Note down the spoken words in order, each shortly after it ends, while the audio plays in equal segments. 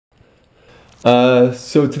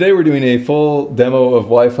So today we're doing a full demo of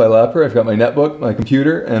WIfiLapper. I've got my netbook, my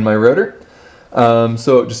computer, and my router.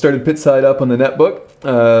 So just started Pitside up on the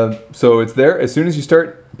netbook. So it's there. As soon as you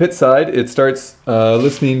start Pitside, it starts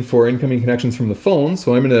listening for incoming connections from the phone.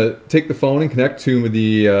 So I'm going to take the phone and connect to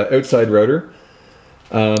the outside router.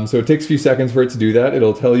 So it takes a few seconds for it to do that.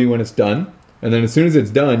 It'll tell you when it's done. And then as soon as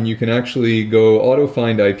it's done, you can actually go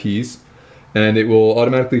auto-find IPs, and it will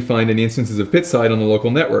automatically find any instances of Pitside on the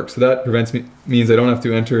local network. So that means I don't have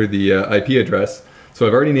to enter the IP address. So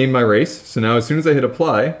I've already named my race. So now as soon as I hit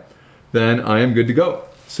apply, then I am good to go.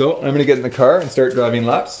 So I'm going to get in the car and start driving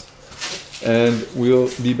laps, and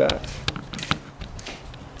we'll be back.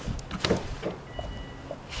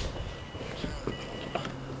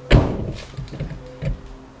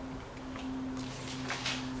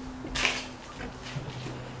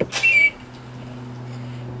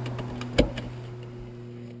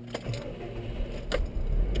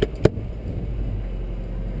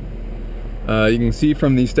 You can see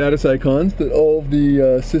from the status icons that all of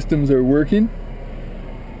the systems are working.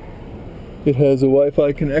 It has a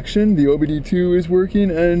Wi-Fi connection, the OBD2 is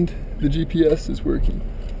working, and the GPS is working.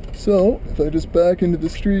 So, if I just back into the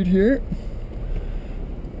street here,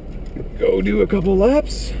 go do a couple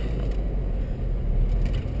laps.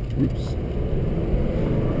 Oops.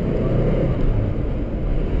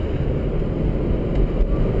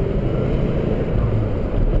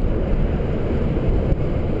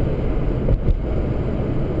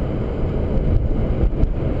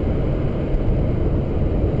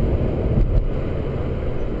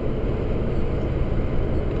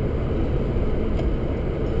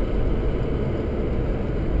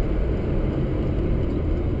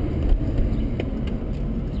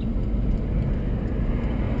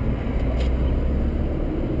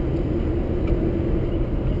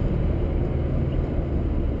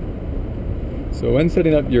 So when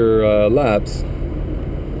setting up your laps,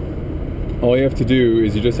 all you have to do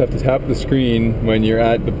is you just have to tap the screen when you're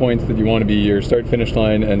at the points that you want to be, your start finish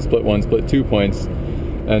line and split 1, split 2 points,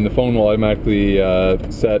 and the phone will automatically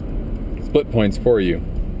set split points for you.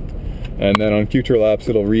 And then on future laps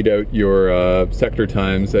it'll read out your sector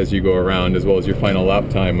times as you go around, as well as your final lap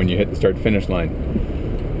time when you hit the start finish line.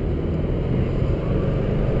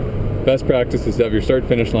 Best practice is to have your start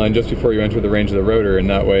finish line just before you enter the range of the router, and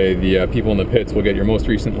that way the people in the pits will get your most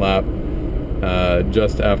recent lap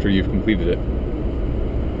just after you've completed it.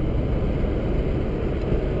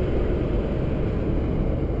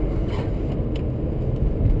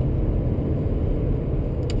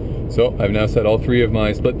 So I've now set all 3 of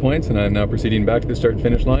my split points, and I'm now proceeding back to the start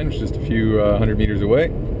finish line, which is just a few 100 meters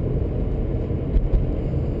away.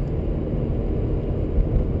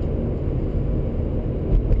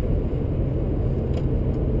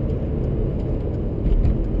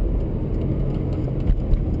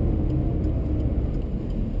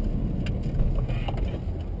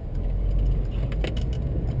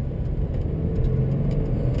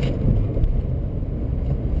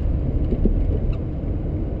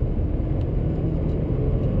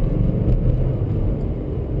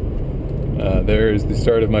 There's the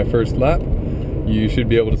start of my first lap. You should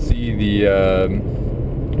be able to see the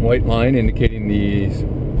white line indicating the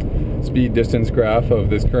speed distance graph of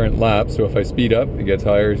this current lap. So if I speed up, it gets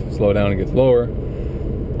higher, slow down, it gets lower.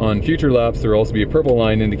 On future laps, there will also be a purple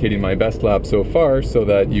line indicating my best lap so far, so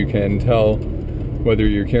that you can tell whether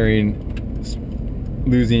you're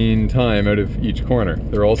losing time out of each corner.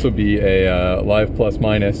 There will also be a live plus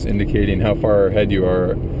minus indicating how far ahead you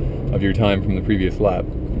are of your time from the previous lap.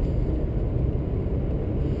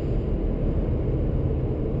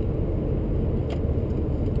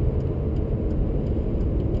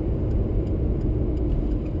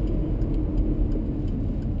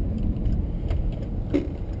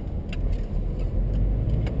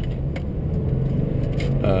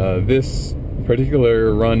 This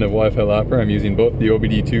particular run of WIfiLapper, I'm using both the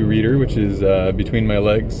OBD2 reader, which is between my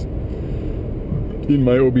legs in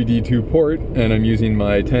my OBD2 port, and I'm using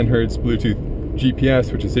my 10 Hz Bluetooth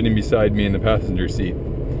GPS, which is sitting beside me in the passenger seat.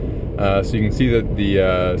 So you can see that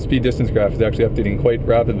the speed distance graph is actually updating quite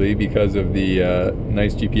rapidly because of the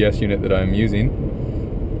nice GPS unit that I'm using.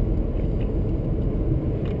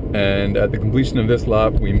 And at the completion of this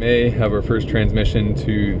lap, we may have our first transmission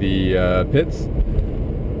to the pits.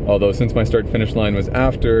 Although since my start finish line was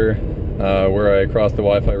after where I crossed the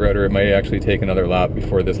Wi-Fi router, it may actually take another lap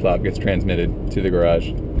before this lap gets transmitted to the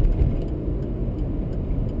garage.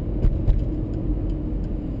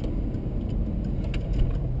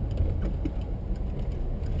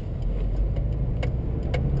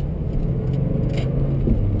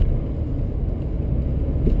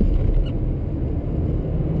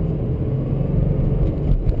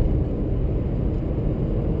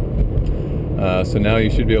 So now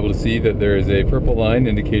you should be able to see that there is a purple line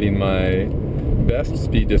indicating my best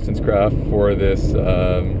speed distance graph for this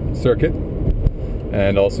circuit,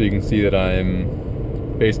 and also you can see that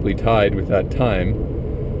I'm basically tied with that time.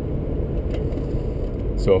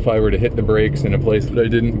 So if I were to hit the brakes in a place that I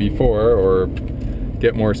didn't before, or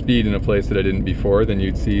get more speed in a place that I didn't before, then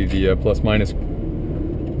you'd see the plus minus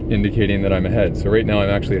indicating that I'm ahead. So right now I'm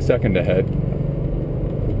actually a second ahead.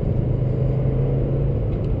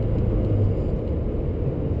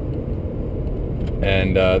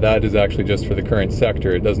 And that is actually just for the current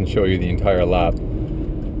sector. It doesn't show you the entire lap.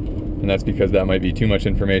 And that's because that might be too much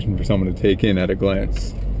information for someone to take in at a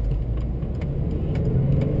glance.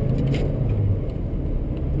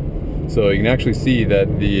 So you can actually see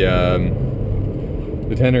that the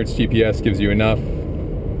 10 Hz GPS gives you enough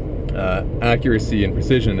accuracy and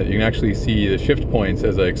precision that you can actually see the shift points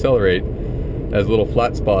as I accelerate as little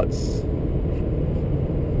flat spots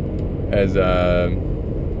as the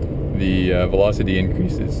velocity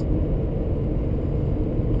increases.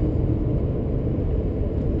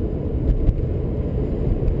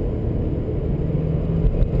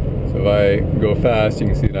 So if I go fast, you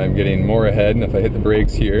can see that I'm getting more ahead, and if I hit the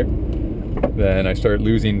brakes here, then I start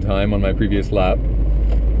losing time on my previous lap.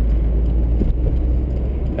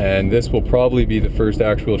 And this will probably be the first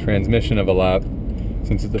actual transmission of a lap,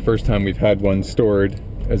 since it's the first time we've had one stored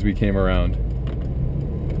as we came around.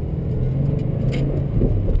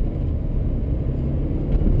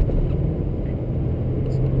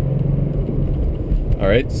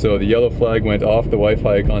 Alright, so the yellow flag went off the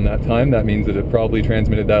Wi-Fi icon that time. That means that it probably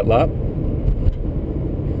transmitted that lap,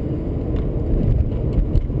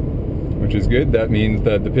 which is good. That means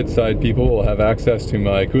that the Pitside people will have access to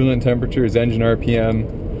my coolant temperatures, engine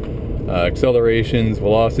RPM, accelerations,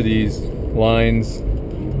 velocities, lines.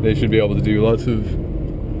 They should be able to do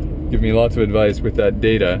give me lots of advice with that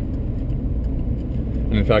data.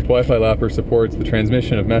 And in fact, WIfiLapper supports the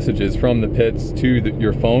transmission of messages from the pits to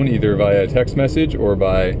your phone, either via text message or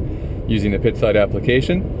by using the Pitside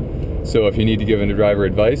application. So if you need to give a driver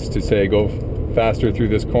advice to say go faster through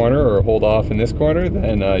this corner or hold off in this corner,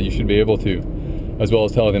 then you should be able to, as well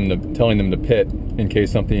as telling them to pit in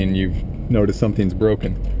case you've noticed something's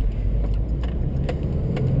broken.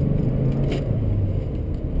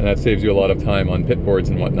 And that saves you a lot of time on pit boards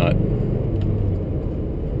and whatnot.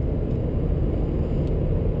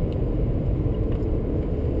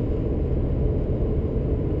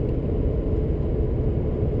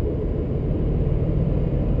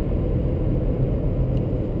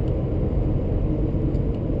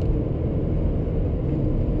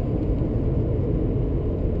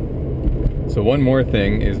 So one more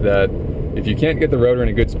thing is that if you can't get the router in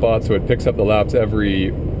a good spot so it picks up the laps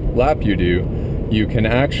every lap you do, you can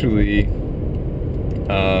actually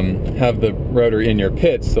have the router in your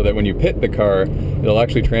pits so that when you pit the car, it'll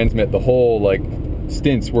actually transmit the whole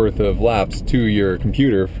stint's worth of laps to your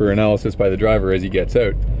computer for analysis by the driver as he gets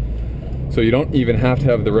out. So you don't even have to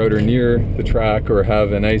have the router near the track or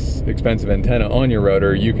have a nice expensive antenna on your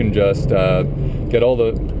router. You can just get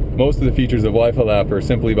most of the features of WIfiLapper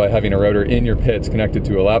simply by having a router in your pits connected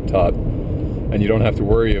to a laptop, and you don't have to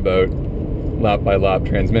worry about lap by lap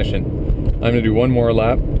transmission. I'm going to do one more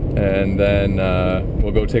lap, and then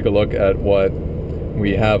we'll go take a look at what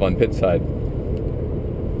we have on Pitside.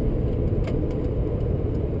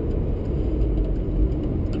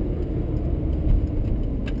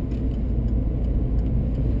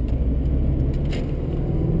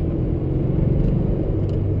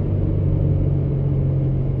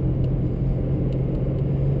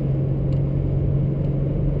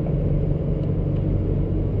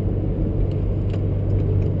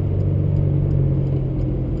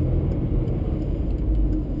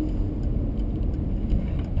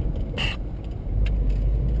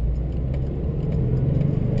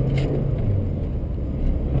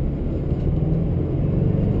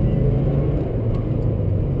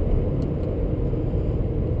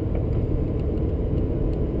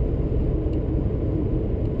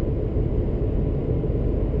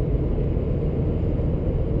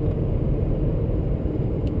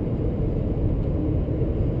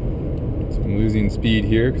 I'm losing speed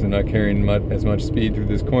here because I'm not carrying as much speed through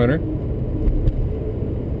this corner.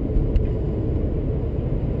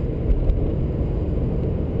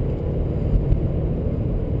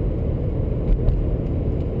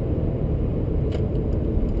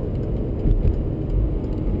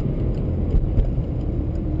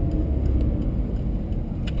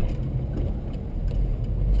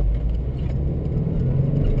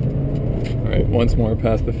 Alright, once more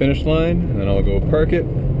past the finish line, and then I'll go park it.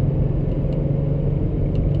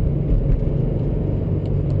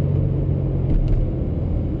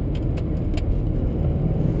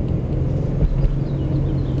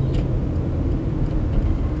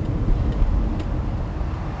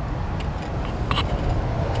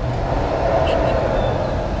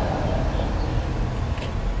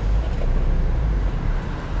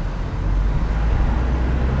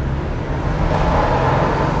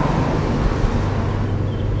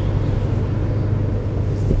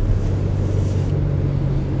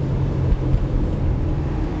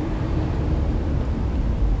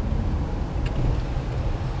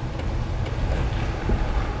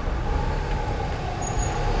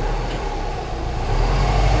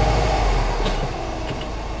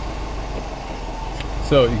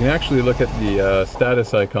 So you can actually look at the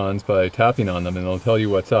status icons by tapping on them, and they'll tell you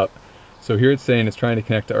what's up. So here it's saying it's trying to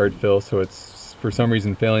connect to ArtFill, so it's for some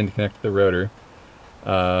reason failing to connect to the router.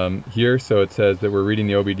 Here, so it says that we're reading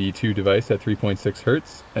the OBD2 device at 3.6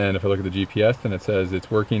 Hertz, and if I look at the GPS, then it says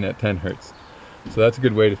it's working at 10 Hertz. So that's a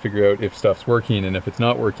good way to figure out if stuff's working, and if it's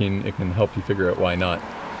not working, it can help you figure out why not.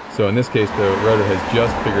 So in this case, the router has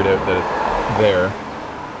just figured out that it's there,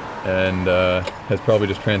 and has probably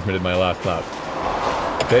just transmitted my last lap.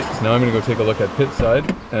 Okay, so now I'm going to go take a look at Pitside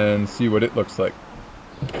and see what it looks like.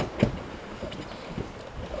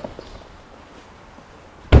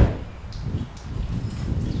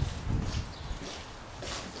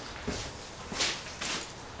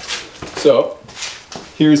 So,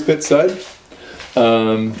 here's Pitside.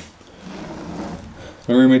 My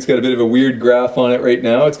roommate's got a bit of a weird graph on it right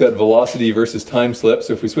now. It's got velocity versus time slip.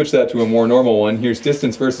 So if we switch that to a more normal one, here's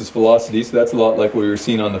distance versus velocity. So that's a lot like what we were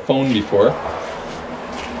seeing on the phone before.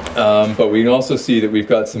 But we can also see that we've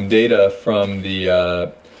got some data from the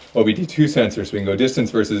OBD2 sensor. So we can go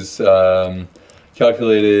distance versus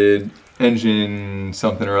calculated engine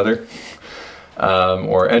something or other.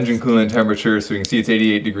 Or engine coolant temperature. So we can see it's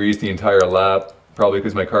 88 degrees the entire lap. Probably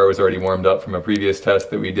because my car was already warmed up from a previous test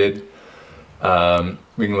that we did.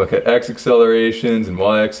 We can look at X accelerations and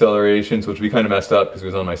Y accelerations, which we kind of messed up because it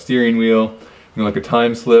was on my steering wheel. We can look at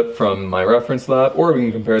time slip from my reference lap, or we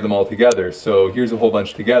can compare them all together. So here's a whole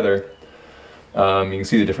bunch together. You can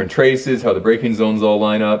see the different traces, how the braking zones all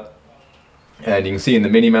line up. And you can see in the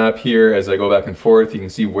mini map here, as I go back and forth, you can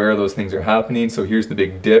see where those things are happening. So here's the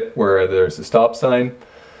big dip where there's a stop sign.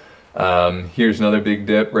 Here's another big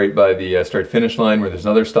dip right by the start-finish line where there's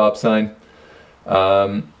another stop sign.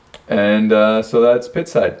 So that's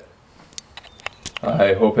Pitside.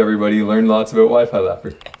 I hope everybody learned lots about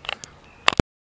WiFiLapper.